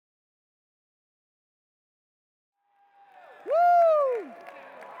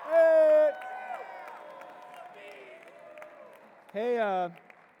Hey,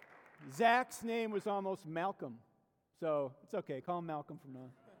 Zach's name was almost Malcolm, so it's okay. Call him Malcolm from now on.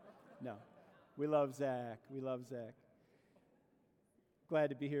 No, we love Zach. We love Zach. Glad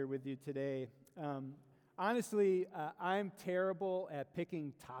to be here with you today. Honestly, I'm terrible at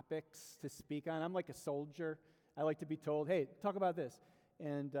picking topics to speak on. I'm like a soldier. I like to be told, hey, talk about this.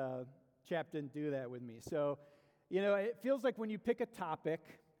 And Chap didn't do that with me. So, it feels like when you pick a topic,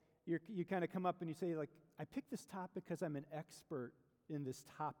 you kind of come up and you say, like, I picked this topic because I'm an expert in this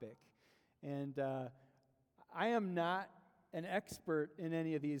topic. And I am not an expert in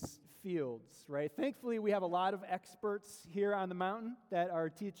any of these fields, right? Thankfully, we have a lot of experts here on the mountain that are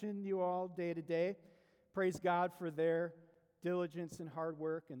teaching you all day to day. Praise God for their diligence and hard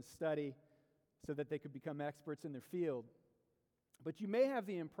work and study so that they could become experts in their field. But you may have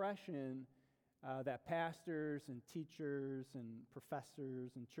the impression that pastors and teachers and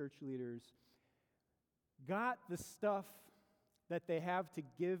professors and church leaders got the stuff that they have to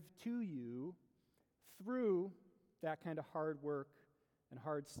give to you through that kind of hard work and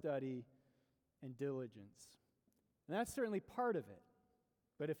hard study and diligence. And that's certainly part of it.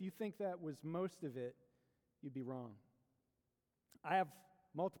 But if you think that was most of it, you'd be wrong. I have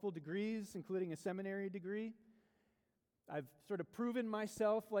multiple degrees, including a seminary degree. I've sort of proven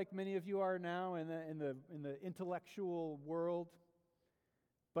myself, like many of you are now, in the intellectual world.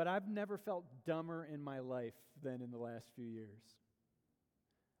 But I've never felt dumber in my life than in the last few years.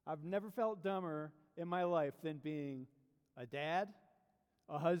 I've never felt dumber in my life than being a dad,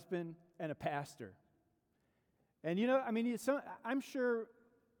 a husband, and a pastor. And I'm sure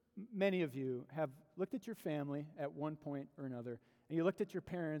many of you have looked at your family at one point or another, and you looked at your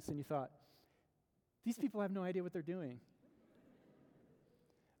parents and you thought, these people have no idea what they're doing.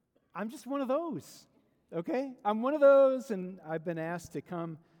 I'm just one of those, okay? I'm one of those, and I've been asked to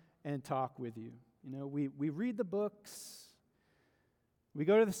come and talk with you. We read the books, we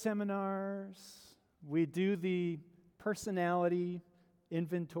go to the seminars, we do the personality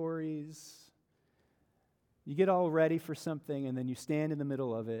inventories. You get all ready for something, and then you stand in the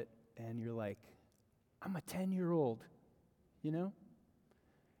middle of it, and you're like, I'm a 10-year-old,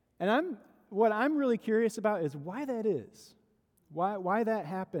 And what I'm really curious about is why that is. Why that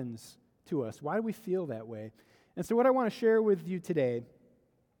happens to us. Why do we feel that way? And so what I want to share with you today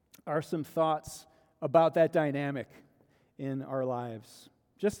are some thoughts about that dynamic in our lives.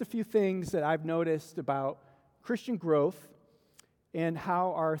 Just a few things that I've noticed about Christian growth and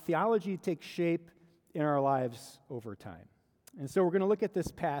how our theology takes shape in our lives over time. And so we're going to look at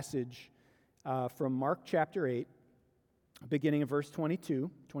this passage from Mark chapter 8, beginning in verse 22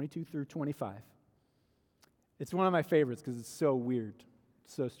 through 25. It's one of my favorites because it's so weird,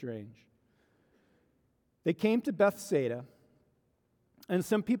 so strange. They came to Bethsaida, and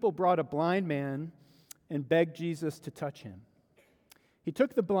some people brought a blind man and begged Jesus to touch him. He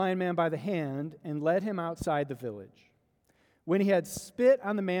took the blind man by the hand and led him outside the village. When he had spit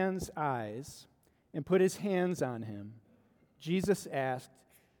on the man's eyes and put his hands on him, Jesus asked,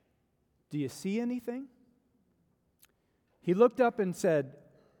 "Do you see anything?" He looked up and said,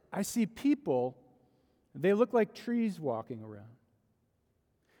 "I see people. They look like trees walking around."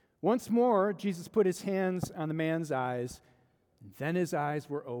 Once more, Jesus put his hands on the man's eyes, and then his eyes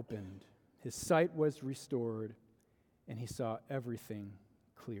were opened. His sight was restored, and he saw everything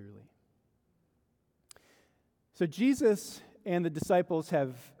clearly. So Jesus and the disciples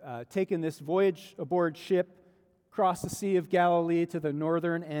have taken this voyage aboard ship, crossed the Sea of Galilee to the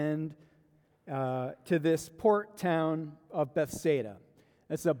northern end, to this port town of Bethsaida.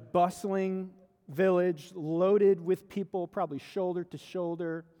 It's a bustling village loaded with people, probably shoulder to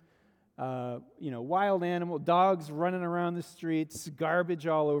shoulder, wild animal, dogs running around the streets, garbage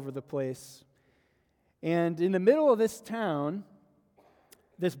all over the place. And in the middle of this town,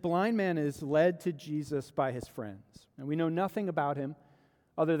 this blind man is led to Jesus by his friends. And we know nothing about him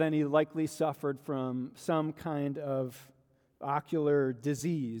other than he likely suffered from some kind of ocular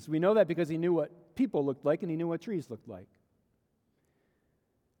disease. We know that because he knew what people looked like and he knew what trees looked like.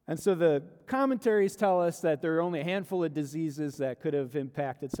 And so the commentaries tell us that there are only a handful of diseases that could have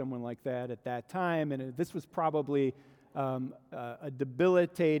impacted someone like that at that time, and this was probably a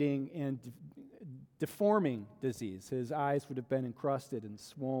debilitating and deforming disease. His eyes would have been encrusted and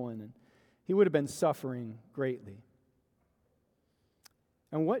swollen, and he would have been suffering greatly.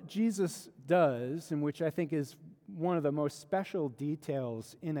 And what Jesus does, and which I think is one of the most special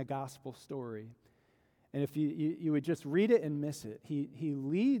details in a gospel story, and if you would just read it and miss it, he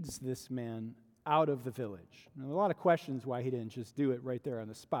leads this man out of the village. And there are a lot of questions why he didn't just do it right there on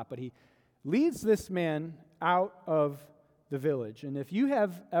the spot, but he leads this man out of the village. And if you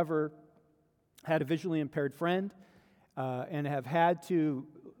have ever had a visually impaired friend, and have had to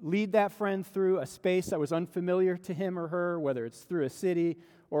lead that friend through a space that was unfamiliar to him or her, whether it's through a city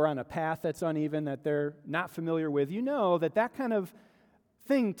or on a path that's uneven that they're not familiar with, you know that that kind of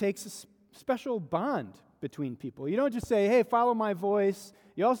thing takes a special bond between people. You don't just say, hey, follow my voice.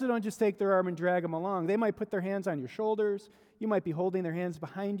 You also don't just take their arm and drag them along. They might put their hands on your shoulders. You might be holding their hands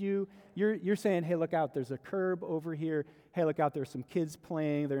behind you. You're saying, hey, look out, there's a curb over here. Hey, look out, there's some kids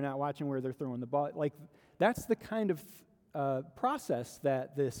playing. They're not watching where they're throwing the ball. Like, that's the kind of process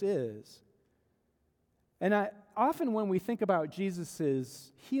that this is. And often when we think about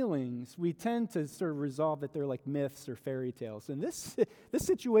Jesus' healings, we tend to sort of resolve that they're like myths or fairy tales. And this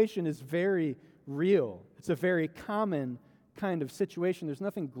situation is very real. It's a very common kind of situation. There's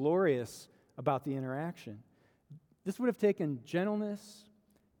nothing glorious about the interaction. This would have taken gentleness,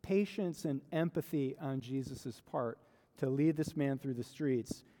 patience, and empathy on Jesus' part to lead this man through the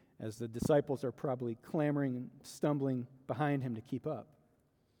streets as the disciples are probably clamoring and stumbling behind him to keep up.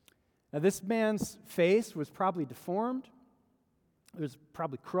 Now, this man's face was probably deformed. It was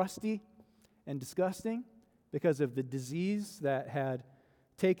probably crusty and disgusting because of the disease that had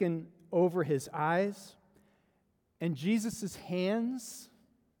taken over his eyes. And Jesus' hands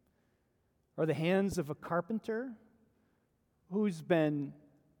are the hands of a carpenter who's been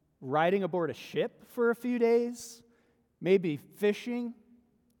riding aboard a ship for a few days, maybe fishing,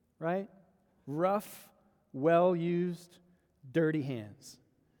 right? Rough, well-used, dirty hands.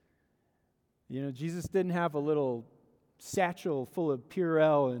 You know, Jesus didn't have a little satchel full of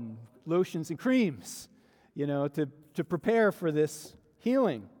Purell and lotions and creams, you know, to prepare for this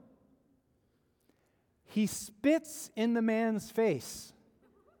healing. He spits in the man's face.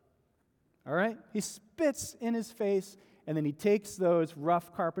 All right? He spits in his face, and then he takes those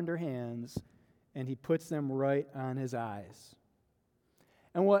rough carpenter hands and he puts them right on his eyes.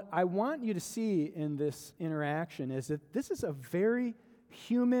 And what I want you to see in this interaction is that this is a very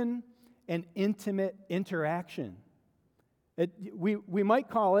human and intimate interaction. We might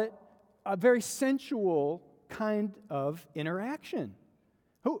call it a very sensual kind of interaction.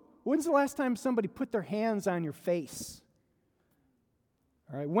 When's the last time somebody put their hands on your face?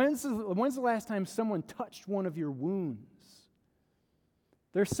 All right, when's the last time someone touched one of your wounds?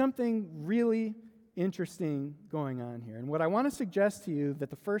 There's something really interesting going on here. And what I want to suggest to you, that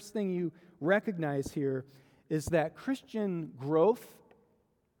the first thing you recognize here is that Christian growth,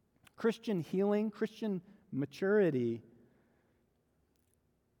 Christian healing, Christian maturity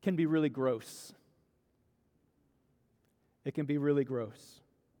can be really gross. It can be really gross.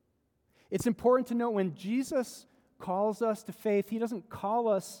 It's important to note when Jesus calls us to faith, he doesn't call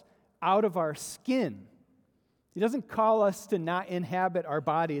us out of our skin. He doesn't call us to not inhabit our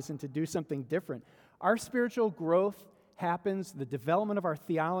bodies and to do something different. Our spiritual growth happens, the development of our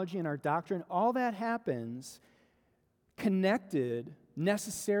theology and our doctrine, all that happens connected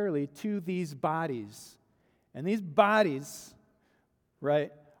necessarily to these bodies. And these bodies,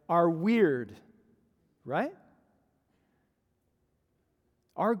 right, are weird, right?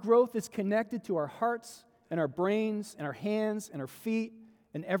 Our growth is connected to our hearts and our brains and our hands and our feet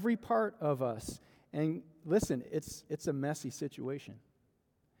and every part of us. And listen, it's a messy situation.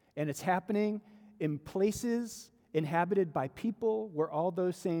 And it's happening in places inhabited by people where all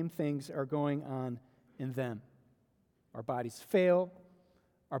those same things are going on in them. Our bodies fail,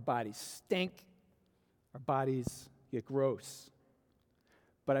 our bodies stink, our bodies get gross.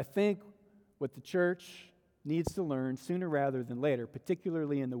 But I think what the church needs to learn sooner rather than later,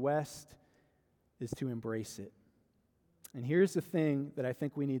 particularly in the West, is to embrace it. And here's the thing that I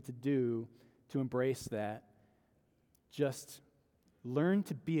think we need to do to embrace that. Just learn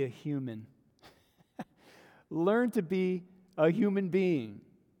to be a human. Learn to be a human being.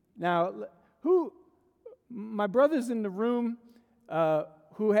 Now, my brothers in the room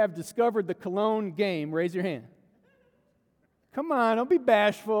who have discovered the cologne game, raise your hand. Come on, don't be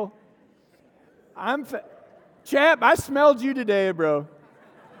bashful. Chap, I smelled you today, bro.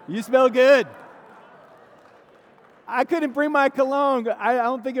 You smell good. I couldn't bring my cologne. I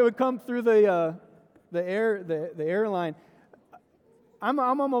don't think it would come through the airline. I'm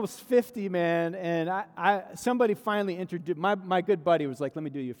almost 50, man, and somebody finally introduced, my good buddy was like, let me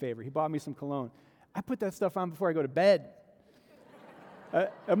do you a favor. He bought me some cologne. I put that stuff on before I go to bed.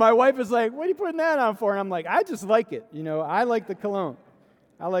 And my wife is like, what are you putting that on for? And I'm like, I just like it. You know, I like the cologne.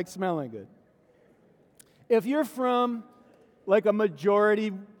 I like smelling good. If you're from like a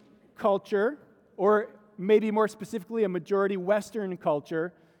majority culture, or maybe more specifically a majority Western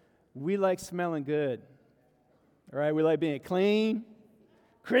culture, we like smelling good. All right, we like being clean,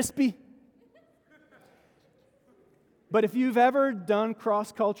 crispy. But if you've ever done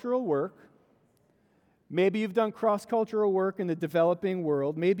cross-cultural work, Maybe you've done cross-cultural work in the developing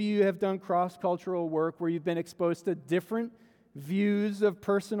world. Maybe you have done cross-cultural work where you've been exposed to different views of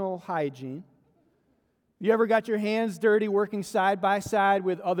personal hygiene. You ever got your hands dirty working side by side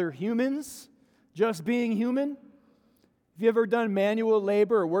with other humans, just being human? Have you ever done manual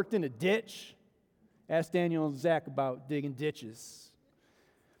labor or worked in a ditch? Ask Daniel and Zach about digging ditches.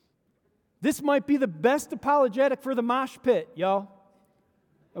 This might be the best apologetic for the mosh pit, y'all.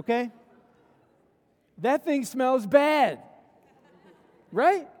 Okay? That thing smells bad.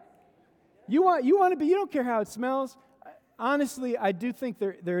 Right? You want to be, you don't care how it smells. Honestly, I do think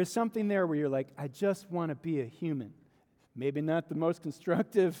there is something there where you're like, I just want to be a human. Maybe not the most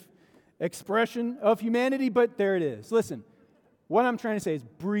constructive expression of humanity, but there it is. Listen, what I'm trying to say is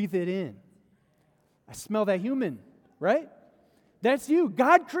breathe it in. I smell that human, right? That's you.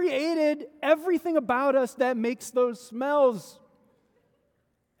 God created everything about us that makes those smells.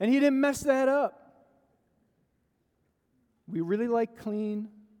 And He didn't mess that up. We really like clean,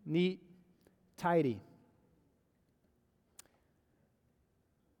 neat, tidy.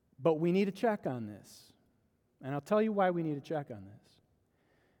 But we need to check on this. And I'll tell you why we need to check on this.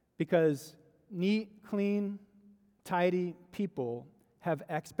 Because neat, clean, tidy people have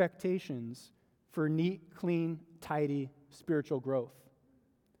expectations for neat, clean, tidy spiritual growth.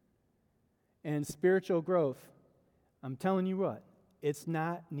 And spiritual growth, I'm telling you what, it's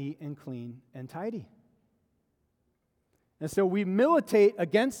not neat and clean and tidy. And so we militate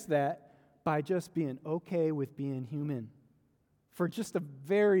against that by just being okay with being human. For just a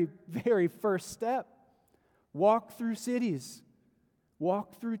very, very first step. Walk through cities.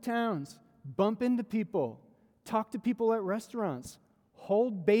 Walk through towns. Bump into people. Talk to people at restaurants.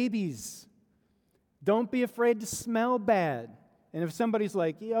 Hold babies. Don't be afraid to smell bad. And if somebody's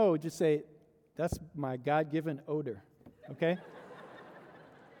like, yo, just say, that's my God-given odor. Okay?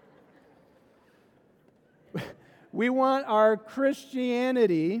 We want our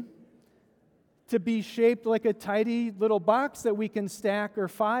Christianity to be shaped like a tidy little box that we can stack or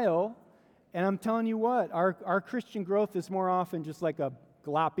file. And I'm telling you what, our Christian growth is more often just like a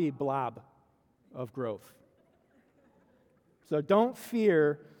gloppy blob of growth. So don't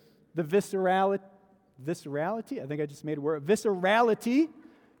fear the viscerality. I think I just made a word. Viscerality.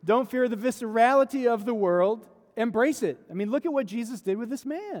 Don't fear the viscerality of the world. Embrace it. I mean, look at what Jesus did with this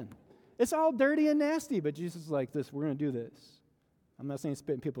man. It's all dirty and nasty, but Jesus is like, this, we're going to do this. I'm not saying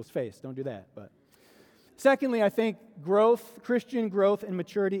spit in people's face. Don't do that. But secondly, I think Christian growth and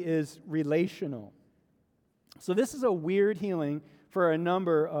maturity is relational. So this is a weird healing for a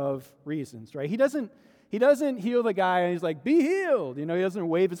number of reasons, right? He doesn't heal the guy and he's like, be healed. He doesn't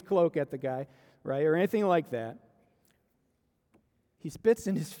wave his cloak at the guy, right? Or anything like that. He spits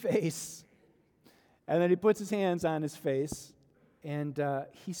in his face, and then he puts his hands on his face, and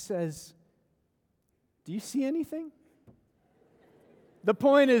he says, do you see anything? The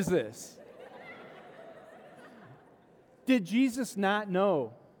point is this. Did Jesus not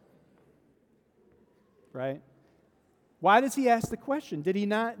know? Right? Why does he ask the question? Did he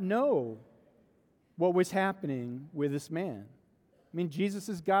not know what was happening with this man? I mean, Jesus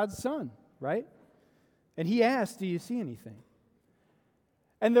is God's son, right? And he asked, do you see anything?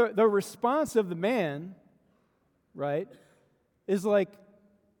 And the response of the man, right, is like,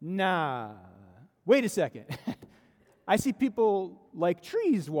 nah, wait a second. I see people like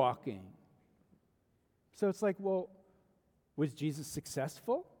trees walking. So it's like, well, was Jesus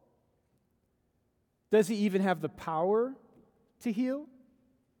successful? Does he even have the power to heal?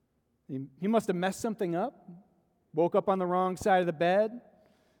 He must have messed something up, woke up on the wrong side of the bed,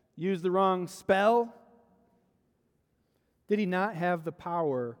 used the wrong spell. Did he not have the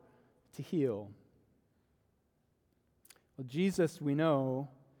power to heal? Well, Jesus, we know,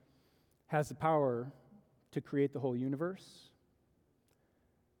 has the power to create the whole universe,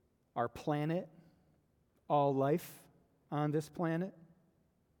 our planet, all life on this planet.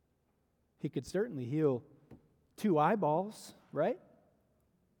 He could certainly heal 2 eyeballs, right?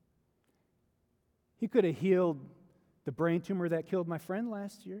 He could have healed the brain tumor that killed my friend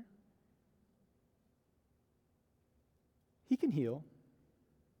last year. He can heal.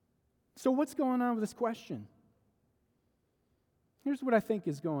 So what's going on with this question? Here's what I think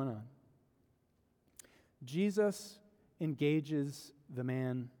is going on. Jesus engages the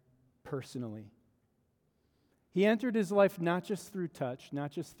man personally. He entered his life not just through touch,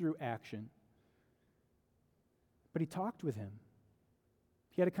 not just through action, but he talked with him.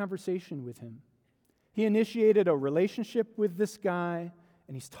 He had a conversation with him. He initiated a relationship with this guy,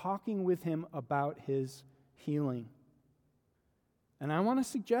 and he's talking with him about his healing. And I want to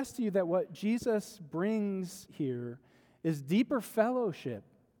suggest to you that what Jesus brings here is deeper fellowship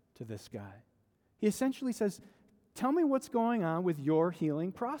to this guy. He essentially says, tell me what's going on with your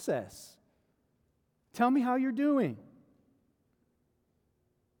healing process. Tell me how you're doing.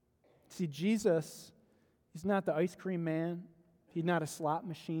 See, Jesus, he's not the ice cream man. He's not a slot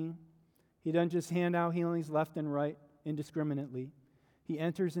machine. He doesn't just hand out healings left and right indiscriminately. He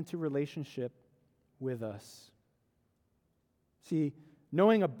enters into relationship with us. See,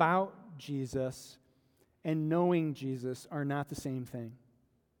 knowing about Jesus and knowing Jesus are not the same thing.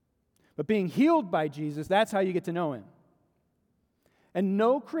 But being healed by Jesus, that's how you get to know him. And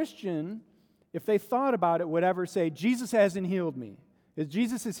no Christian, if they thought about it, would ever say, Jesus hasn't healed me. Because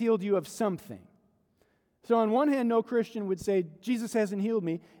Jesus has healed you of something. So on one hand, no Christian would say, Jesus hasn't healed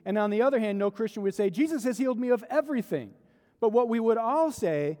me. And on the other hand, no Christian would say, Jesus has healed me of everything. But what we would all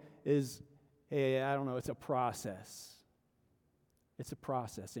say is, hey, I don't know, it's a process. It's a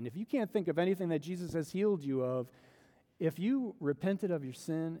process. And if you can't think of anything that Jesus has healed you of, if you repented of your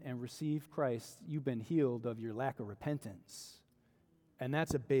sin and received Christ, you've been healed of your lack of repentance. And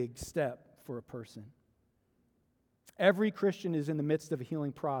that's a big step for a person. Every Christian is in the midst of a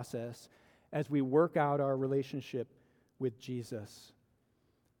healing process as we work out our relationship with Jesus.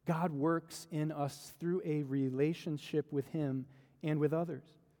 God works in us through a relationship with him and with others.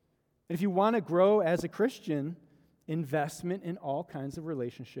 And if you want to grow as a Christian, investment in all kinds of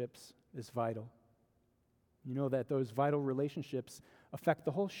relationships is vital. You know that those vital relationships affect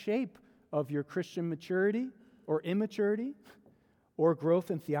the whole shape of your Christian maturity or immaturity or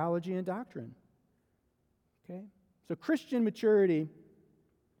growth in theology and doctrine. Okay? So Christian maturity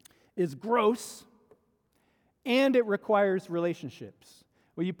is gross and it requires relationships.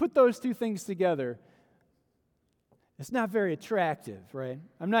 Well, you put those two things together, it's not very attractive, right?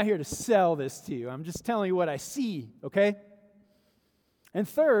 I'm not here to sell this to you. I'm just telling you what I see, okay? And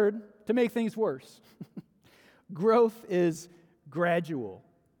third, to make things worse, growth is gradual.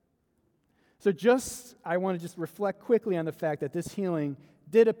 So I want to just reflect quickly on the fact that this healing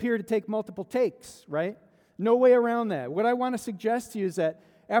did appear to take multiple takes, right? No way around that. What I want to suggest to you is that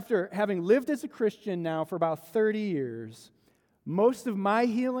after having lived as a Christian now for about 30 years, most of my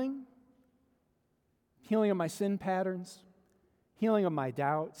healing of my sin patterns, healing of my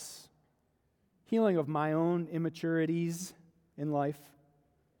doubts, healing of my own immaturities in life,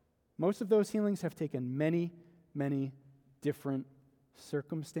 most of those healings have taken many, many different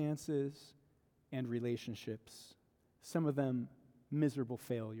circumstances and relationships, some of them miserable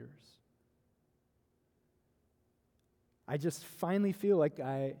failures. I just finally feel like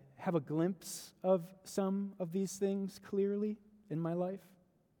I have a glimpse of some of these things clearly in my life.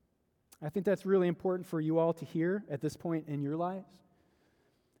 I think that's really important for you all to hear at this point in your lives.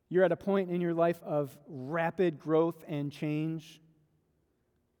 You're at a point in your life of rapid growth and change.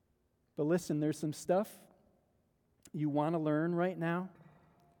 But listen, there's some stuff you want to learn right now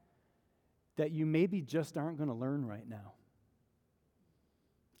that you maybe just aren't going to learn right now.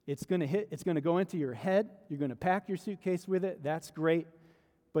 It's going to go into your head. You're going to pack your suitcase with it. That's great.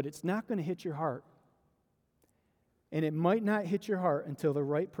 But it's not going to hit your heart. And it might not hit your heart until the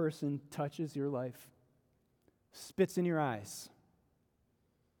right person touches your life, spits in your eyes.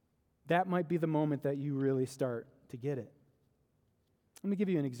 That might be the moment that you really start to get it. Let me give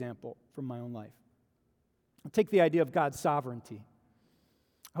you an example from my own life. I'll take the idea of God's sovereignty.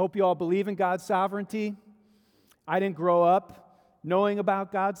 I hope you all believe in God's sovereignty. I didn't grow up knowing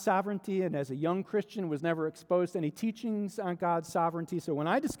about God's sovereignty, and as a young Christian was never exposed to any teachings on God's sovereignty. So when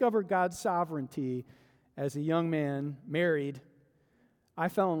I discovered God's sovereignty as a young man, married, I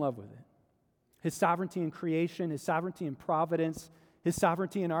fell in love with it. His sovereignty in creation, His sovereignty in providence, His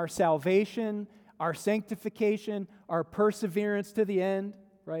sovereignty in our salvation, our sanctification, our perseverance to the end,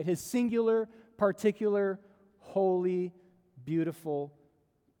 right? His singular, particular, holy, beautiful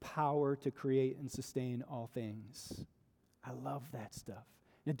power to create and sustain all things. I love that stuff.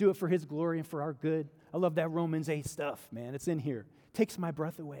 And do it for His glory and for our good. I love that Romans 8 stuff, man. It's in here. It takes my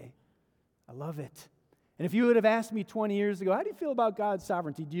breath away. I love it. And if you would have asked me 20 years ago, how do you feel about God's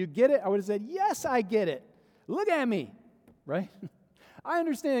sovereignty? Do you get it? I would have said, yes, I get it. Look at me, right? I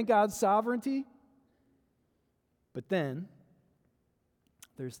understand God's sovereignty. But then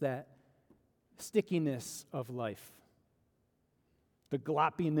there's that stickiness of life, the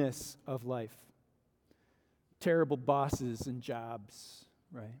gloppiness of life, terrible bosses and jobs,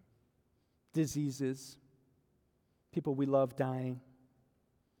 right? Diseases, people we love dying.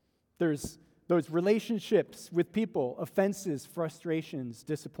 There's those relationships with people, offenses, frustrations,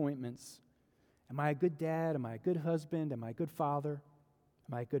 disappointments. Am I a good dad? Am I a good husband? Am I a good father?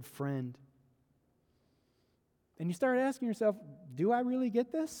 Am I a good friend? And you start asking yourself, do I really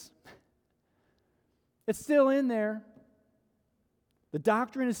get this? It's still in there. The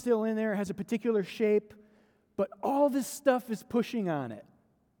doctrine is still in there, it has a particular shape, but all this stuff is pushing on it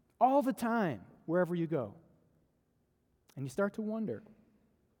all the time, wherever you go. And you start to wonder.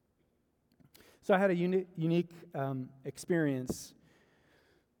 So I had a unique experience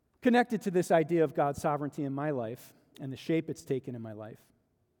connected to this idea of God's sovereignty in my life and the shape it's taken in my life.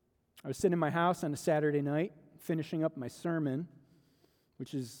 I was sitting in my house on a Saturday night, finishing up my sermon,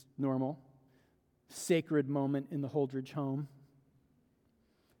 which is normal, sacred moment in the Holdridge home,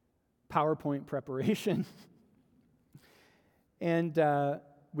 PowerPoint preparation. And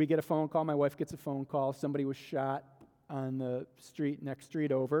we get a phone call. My wife gets a phone call. Somebody was shot on the next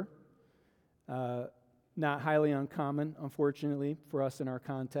street over. Not highly uncommon, unfortunately, for us in our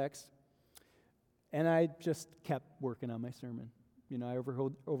context. And I just kept working on my sermon. I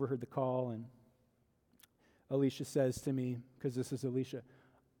overheard the call, and Alicia says to me, because this is Alicia,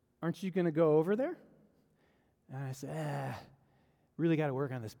 "Aren't you going to go over there?" And I said, really got to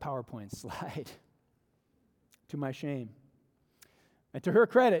work on this PowerPoint slide, to my shame. And to her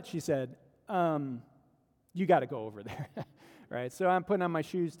credit, she said, you got to go over there. Right? So I'm putting on my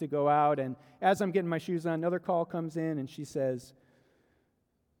shoes to go out, and as I'm getting my shoes on, another call comes in, and she says,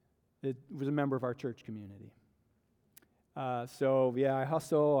 it was a member of our church community. So I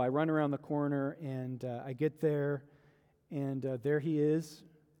hustle, I run around the corner, and I get there, and there he is,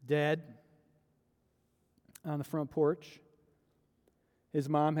 dead, on the front porch. His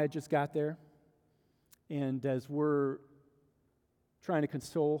mom had just got there, and as we're trying to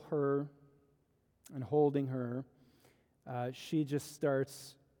console her and holding her, she just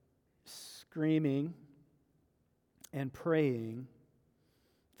starts screaming and praying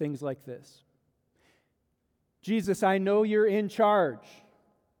things like this. "Jesus, I know you're in charge,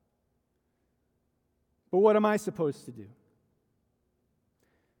 but what am I supposed to do?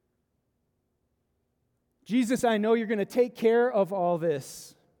 Jesus, I know you're going to take care of all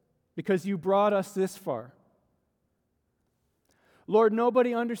this because you brought us this far. Lord,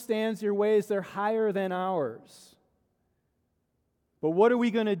 nobody understands your ways. They're higher than ours. But what are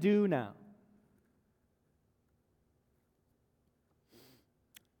we going to do now?"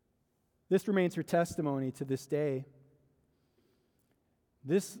 This remains her testimony to this day.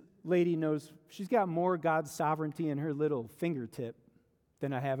 This lady knows she's got more God's sovereignty in her little fingertip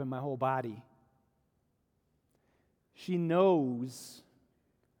than I have in my whole body. She knows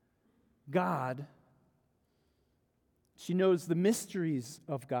God. She knows the mysteries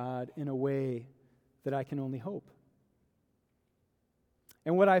of God in a way that I can only hope.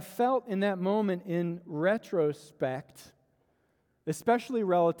 And what I felt in that moment in retrospect, especially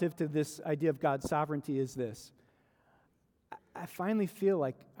relative to this idea of God's sovereignty, is this. I finally feel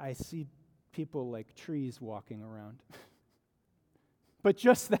like I see people like trees walking around. But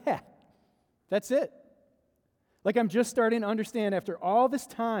just that. That's it. Like I'm just starting to understand after all this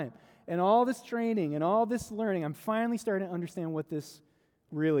time and all this training and all this learning, I'm finally starting to understand what this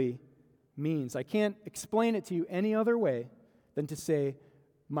really means. I can't explain it to you any other way than to say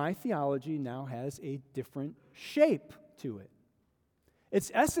my theology now has a different shape to it.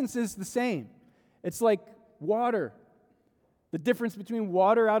 Its essence is the same. It's like water. The difference between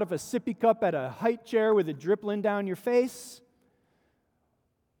water out of a sippy cup at a height chair with it dripping down your face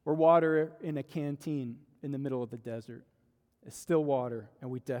or water in a canteen in the middle of the desert. It's still water,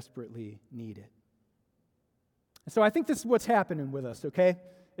 and we desperately need it. So I think this is what's happening with us, okay?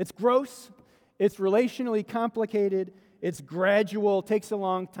 It's gross, it's relationally complicated, it's gradual, takes a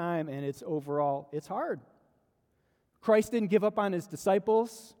long time, and it's hard. Christ didn't give up on his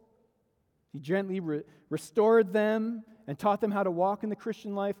disciples. He gently restored them and taught them how to walk in the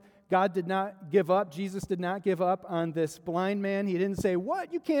Christian life. God did not give up. Jesus did not give up on this blind man. He didn't say,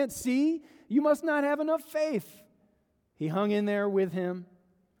 "What? You can't see? You must not have enough faith." He hung in there with him.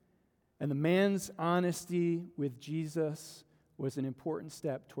 And the man's honesty with Jesus was an important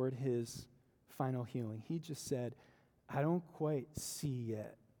step toward his final healing. He just said, "I don't quite see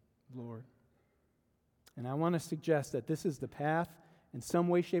yet, Lord." And I want to suggest that this is the path in some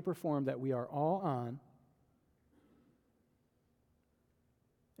way, shape, or form that we are all on.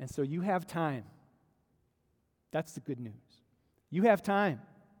 And so you have time. That's the good news. You have time.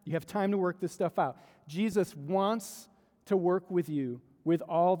 You have time to work this stuff out. Jesus wants to work with you with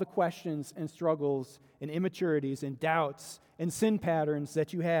all the questions and struggles and immaturities and doubts and sin patterns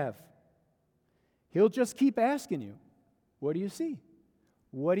that you have. He'll just keep asking you, "What do you see?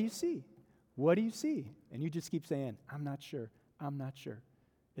 What do you see? What do you see?" And you just keep saying, "I'm not sure. I'm not sure."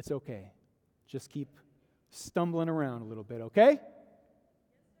 It's okay. Just keep stumbling around a little bit, okay?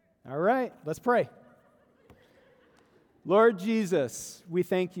 All right, let's pray. Lord Jesus, we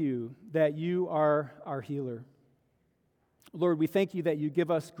thank you that you are our healer. Lord, we thank you that you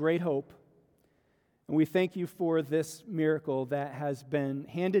give us great hope. And we thank you for this miracle that has been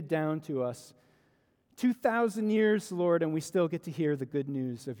handed down to us 2,000 years, Lord, and we still get to hear the good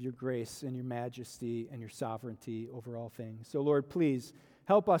news of your grace and your majesty and your sovereignty over all things. So, Lord, please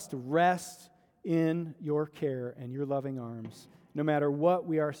help us to rest in your care and your loving arms, no matter what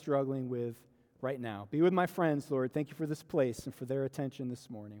we are struggling with right now. Be with my friends, Lord. Thank you for this place and for their attention this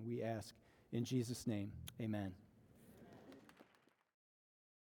morning. We ask in Jesus' name, amen.